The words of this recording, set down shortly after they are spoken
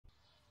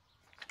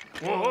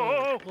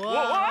Whoa!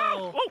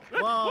 Whoa!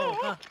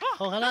 Whoa!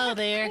 Oh, hello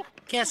there.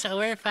 Guess what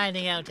we're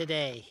finding out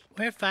today?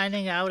 We're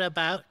finding out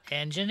about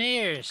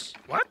engineers.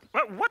 What?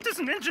 What is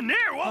an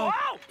engineer? Whoa!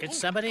 It's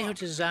somebody who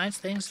designs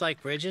things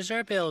like bridges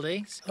or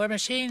buildings, or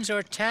machines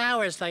or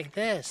towers like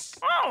this.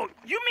 Oh,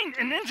 you mean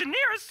an engineer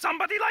is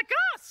somebody like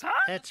us, huh?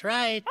 That's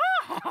right.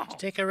 Oh.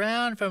 Stick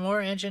around for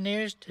more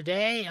engineers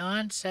today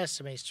on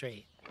Sesame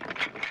Street.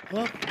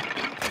 Whoop.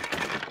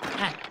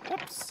 Ah.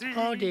 Whoopsie.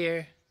 Oh,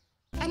 dear.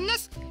 And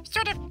this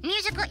sort of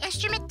musical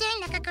instrument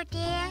thing, like I go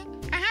there.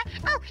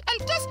 Oh,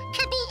 and this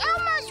could be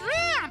Elmo's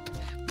ramp.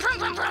 Brum,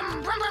 brum,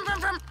 brum, brum, brum, brum,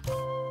 brum.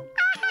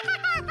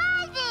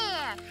 Hi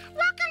there.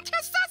 Welcome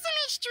to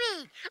Sesame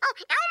Street. Oh,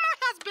 Elmo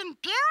has been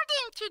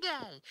building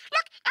today.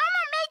 Look,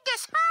 Elmo made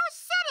this whole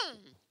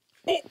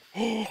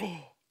city.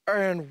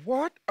 And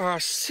what a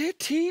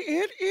city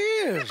it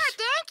is.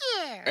 Thank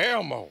you.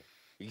 Elmo,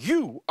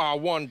 you are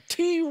one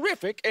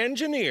terrific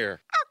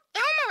engineer. Oh,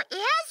 Elmo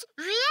is?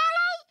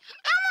 Really?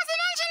 Elmo's an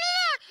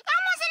engineer.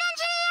 Elmo's an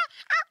engineer.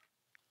 Oh,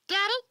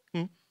 Daddy?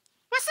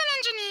 What's an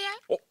engineer?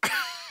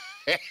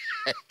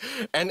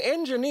 An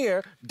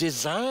engineer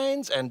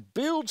designs and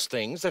builds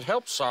things that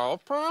help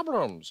solve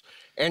problems.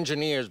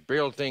 Engineers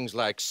build things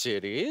like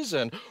cities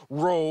and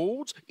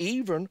roads,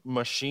 even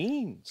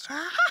machines.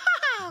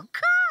 Oh,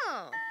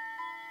 cool.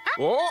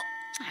 Oh,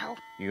 Oh.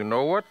 you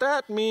know what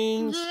that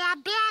means. Yeah,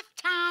 bath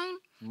time.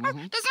 Oh, does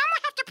Elmo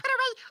have to put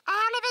away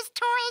all of his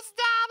toys,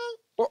 Daddy?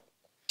 Well,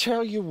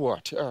 tell you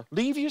what,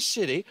 leave your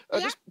city.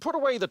 Just put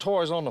away the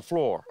toys on the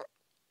floor.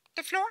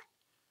 The floor?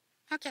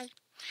 Okay.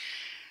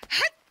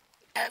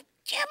 Oh, Daddy,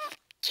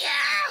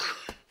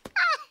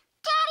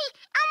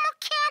 Elmo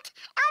can't.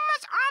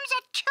 Elmo's arms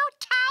are too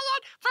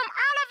tired from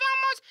all of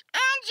Elmo's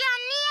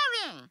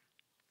engineering.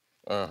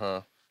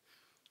 Uh-huh.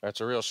 That's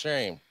a real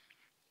shame.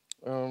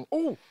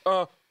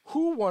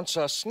 Who wants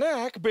a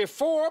snack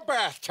before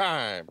bath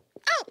time?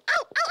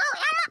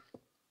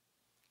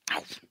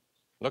 Elmo.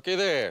 Looky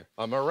there,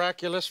 a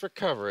miraculous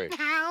recovery.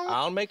 Ow.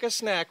 I'll make a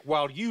snack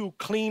while you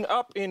clean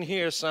up in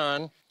here,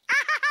 son. You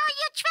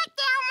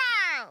tricked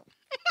Elmo.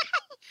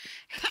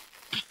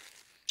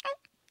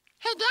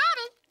 Hey,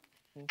 Daddy.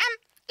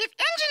 If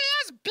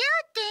engineers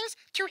build things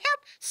to help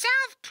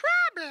solve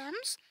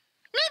problems,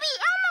 maybe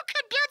Elmo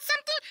could build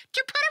something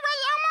to put away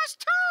Elmo's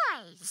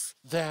toys.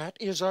 That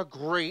is a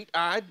great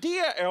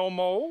idea,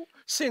 Elmo.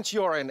 Since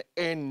you're an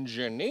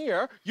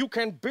engineer, you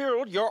can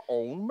build your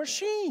own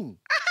machine.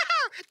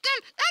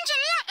 Then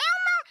Engineer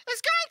Elmo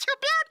is going to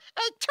build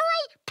a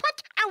toy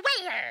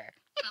put-awayer.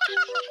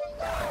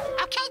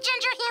 Okay,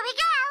 Ginger, here we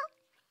go.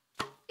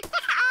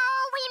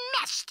 Oh, we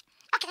missed.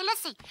 Okay, let's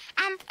see.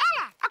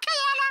 Ella. Okay,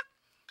 Ella.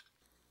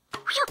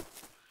 Whew.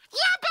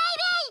 Yeah,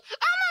 baby!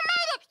 Elmo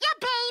made it! Yeah,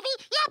 baby!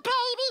 Yeah,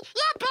 baby!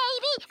 Yeah,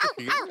 baby!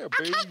 Yeah,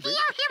 Okay, baby.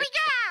 here we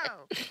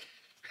go.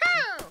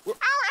 Whew.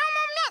 Oh,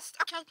 Elmo missed.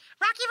 Okay,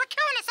 Rocky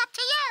Raccoon, it's up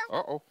to you.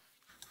 Uh-oh.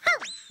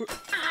 Whew.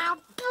 Oh,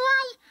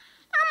 boy.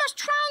 Elmo's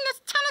trying this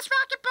tennis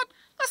racket, but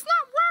it's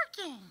not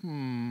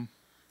working.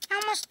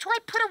 Elmo's toy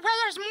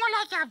put-awayer is more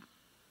like a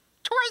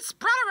toy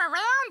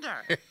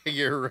spreader-arounder.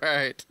 You're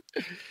right.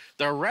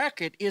 The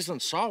racket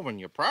isn't solving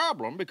your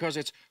problem because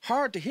it's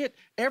hard to hit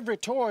every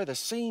toy the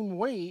same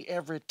way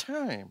every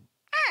time.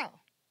 Oh.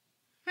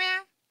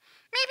 Well,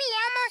 maybe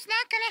Elmo's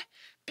not gonna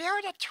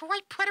build a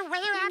toy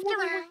put-awayer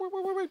after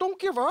all. Wait. Don't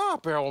give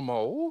up,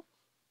 Elmo.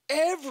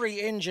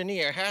 Every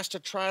engineer has to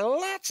try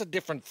lots of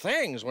different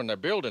things when they're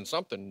building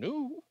something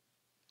new.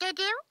 They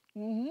do?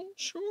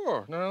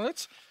 Sure. Now,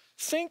 let's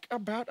think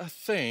about a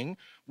thing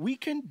we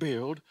can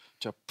build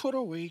to put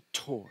away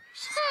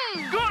toys.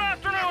 Good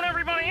afternoon,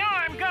 everybody.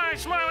 I'm Guy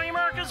Smiley,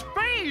 America's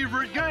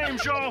favorite game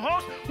show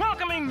host,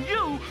 welcoming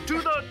you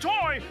to the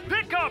Toy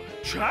Pickup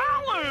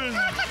Challenge.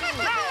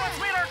 Now let's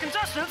meet our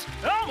contestants,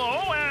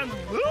 Elmo and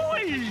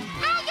Louie.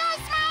 Hi, Guy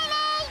Smiley!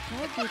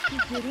 How did you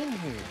get in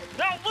here?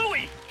 Now,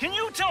 Louie, can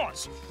you tell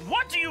us,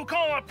 what do you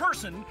call a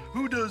person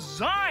who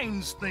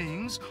designs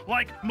things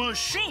like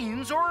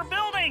machines or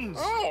buildings?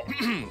 Oh,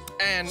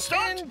 and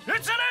Stunt,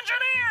 it's an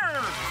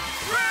engineer!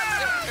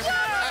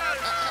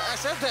 I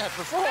said that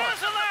before.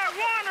 Isn't that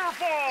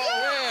wonderful?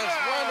 Yes,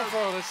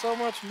 wonderful. There's so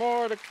much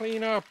more to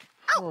clean up.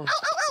 Oh.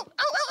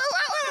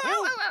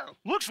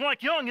 Looks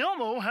like young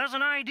Elmo has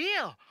an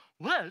idea.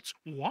 Let's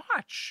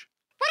watch.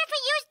 What if we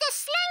use the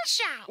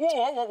slingshot?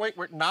 Whoa, wait.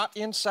 We're not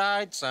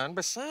inside, son.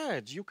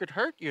 Besides, you could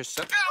hurt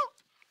yourself.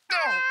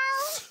 Oh,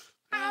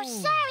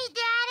 sorry,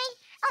 Daddy.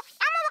 Oh,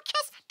 Elmo will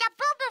kiss the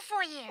boo-boo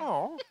for you.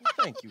 Oh,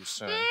 thank you,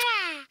 son.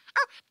 Mwah.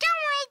 Oh, don't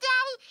worry,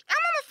 Daddy.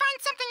 Elmo will find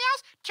something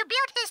else to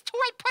build his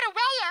toy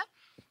put-awayer.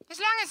 As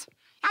long as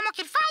Elmo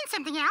can find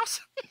something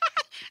else.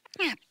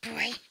 Oh,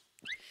 boy.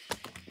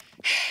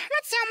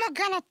 What's Elmo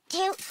gonna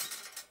do?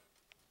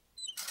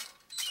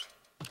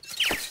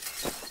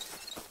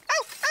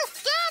 Oh,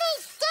 Daddy,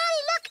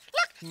 look.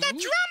 The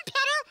drum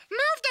pedal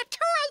moved a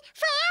toy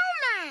for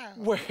Elmo.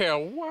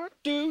 Well, what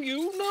do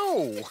you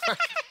know?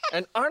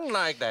 And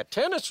unlike that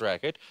tennis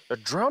racket, the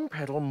drum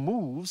pedal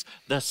moves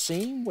the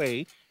same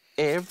way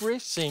every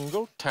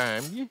single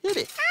time you hit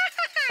it.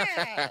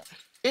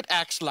 It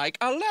acts like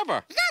a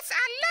lever. Yes,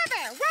 a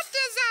lever. What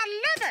is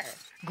a lever?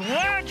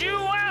 Glad you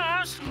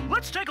asked.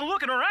 Let's take a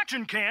look at our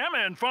action cam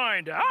and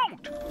find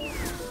out.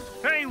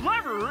 A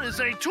lever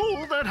is a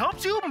tool that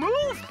helps you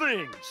move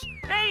things.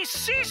 A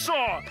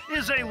seesaw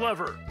is a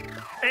lever.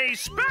 A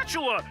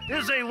spatula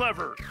is a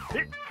lever.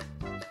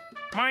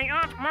 My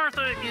Aunt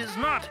Martha is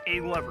not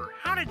a lever.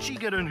 How did she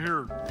get in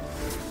here?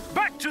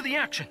 Back to the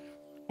action.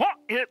 Well,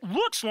 it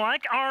looks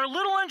like our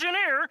little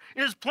engineer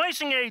is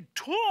placing a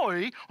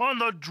toy on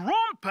the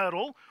drum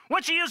pedal,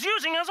 which he is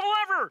using as a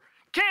lever.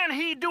 Can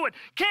he do it?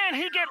 Can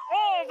he get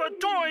all the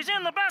toys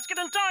in the basket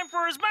in time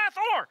for his bath?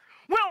 Or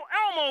will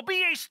Elmo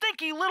be a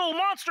stinky little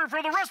monster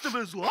for the rest of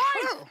his life?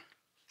 Oh.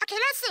 Okay,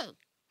 let's see.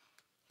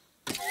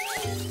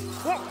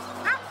 Whoa.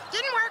 Oh,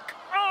 didn't work.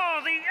 Oh,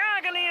 the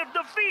agony of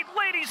defeat,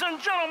 ladies and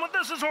gentlemen.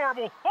 This is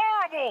horrible.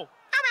 Horrible.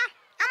 Oh, well.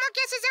 Elmo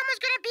guesses Elmo's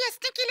gonna be a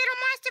stinky little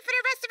monster for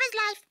the rest of his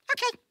life.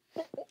 Okay.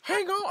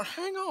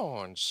 Hang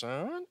on,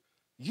 son.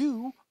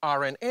 You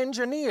are an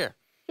engineer.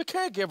 You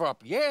can't give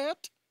up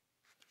yet.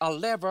 A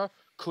lever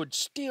could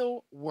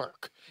still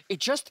work. It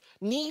just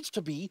needs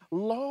to be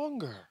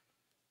longer.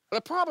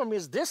 The problem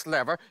is this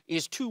lever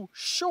is too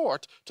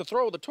short to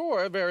throw the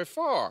toy very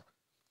far.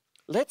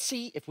 Let's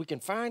see if we can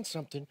find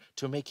something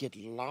to make it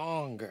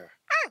longer.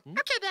 Oh,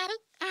 okay, Daddy.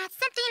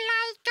 Something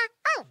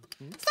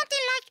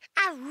like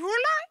a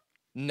ruler?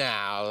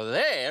 Now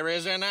there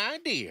is an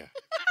idea.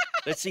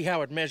 Let's see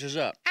how it measures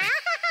up.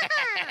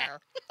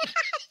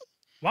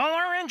 While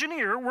our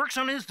engineer works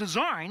on his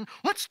design,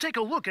 let's take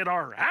a look at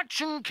our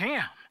action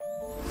cam.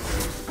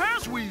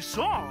 As we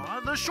saw,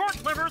 the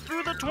short lever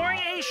threw the toy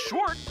a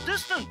short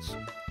distance.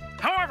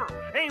 However,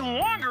 a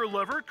longer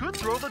lever could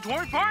throw the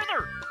toy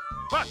farther.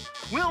 But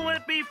will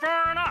it be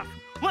far enough?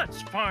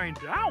 Let's find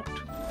out.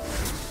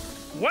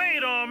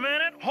 Wait a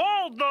minute.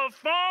 Hold the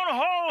phone.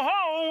 Ho,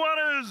 ho, what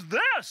is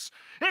this?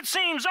 It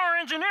seems our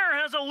engineer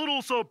has a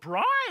little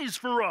surprise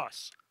for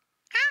us.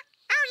 Huh?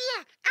 Oh,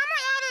 yeah. Elmo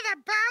added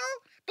a bow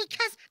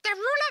because the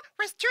ruler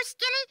was too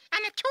skinny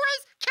and the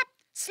toys kept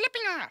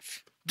slipping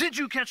off. Did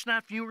you catch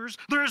that, viewers?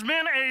 There's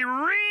been a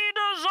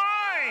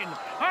redesign!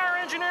 Our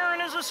engineer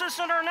and his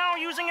assistant are now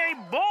using a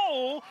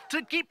bowl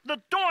to keep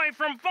the toy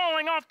from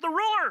falling off the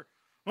ruler.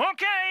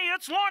 Okay,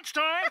 it's launch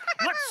time.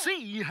 Let's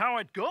see how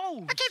it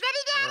goes. Okay,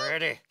 ready, Daddy?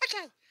 Ready.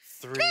 Okay.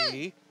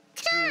 3,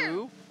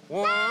 2,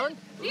 1,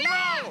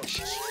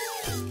 launch!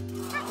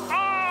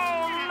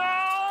 Oh,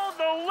 no!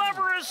 The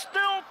lever is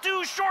still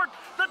too short.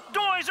 The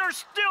toys are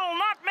still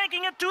not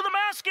making it to the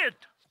basket.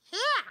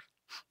 Yeah.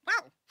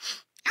 Well,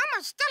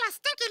 Elmo's still a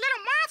stinky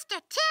little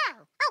monster,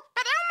 too. Oh,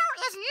 but Elmo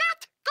is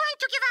not going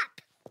to give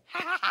up.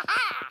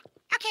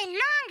 Okay,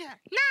 longer.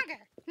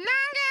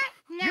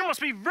 You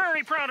must be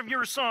very proud of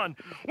your son.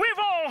 We've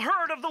all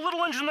heard of the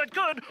little engine that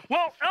could.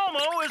 Well,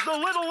 Elmo is the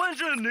little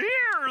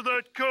engineer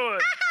that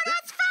could.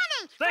 That's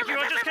funny. Thank you,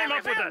 I just came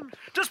up with that.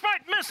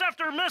 Despite miss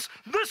after miss,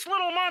 this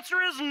little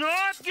monster is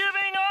not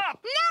giving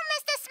up. No,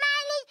 Mr.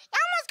 Smiley.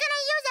 Elmo's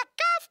gonna use a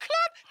golf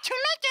club to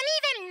make an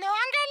even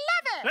longer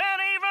lever. An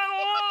even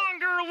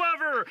longer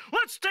lever.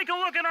 Let's take a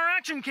look at our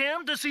action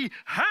cam to see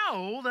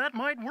how that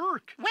might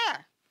work.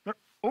 Where?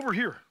 Over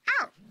here.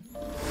 Oh.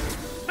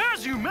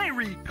 As you may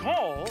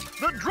recall,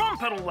 the drum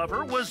pedal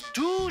lever was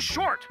too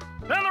short,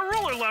 and the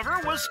ruler lever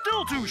was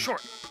still too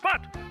short.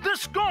 But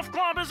this golf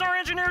club is our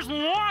engineer's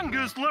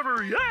longest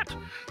lever yet.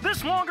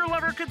 This longer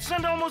lever could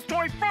send Elmo's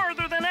toy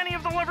farther than any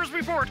of the levers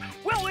before it.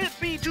 Will it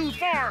be too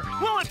far?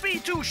 Will it be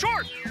too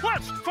short?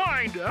 Let's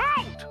find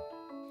out.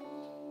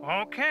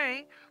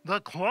 Okay, the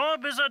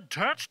club is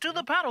attached to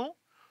the pedal.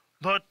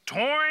 The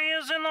toy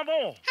is in the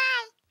bowl.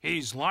 Hi.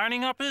 He's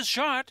lining up his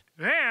shot.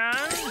 And...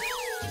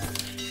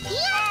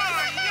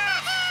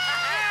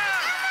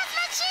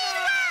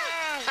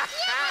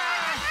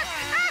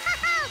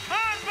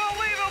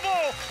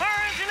 Unbelievable!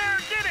 Our engineer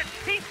did it!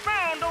 He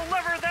found a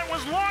lever that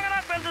was long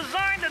enough and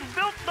designed and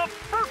built the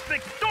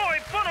perfect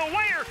toy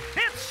put-awayer.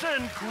 It's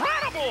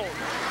incredible!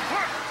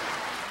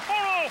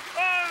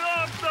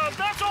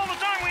 That's all the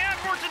time we have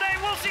for today.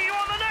 We'll see you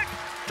on the next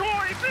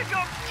Toy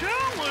Pickup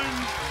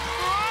Challenge!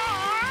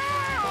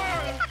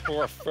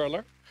 Poor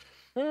fella.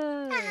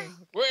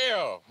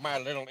 Well, my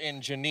little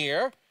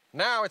engineer,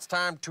 now it's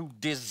time to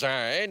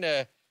design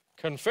a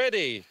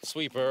confetti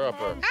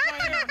sweeper-upper.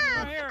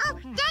 Oh,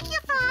 thank you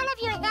for all of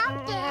your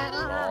help, Daddy.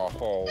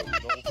 Oh,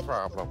 no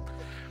problem.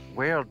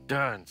 Well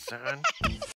done, son.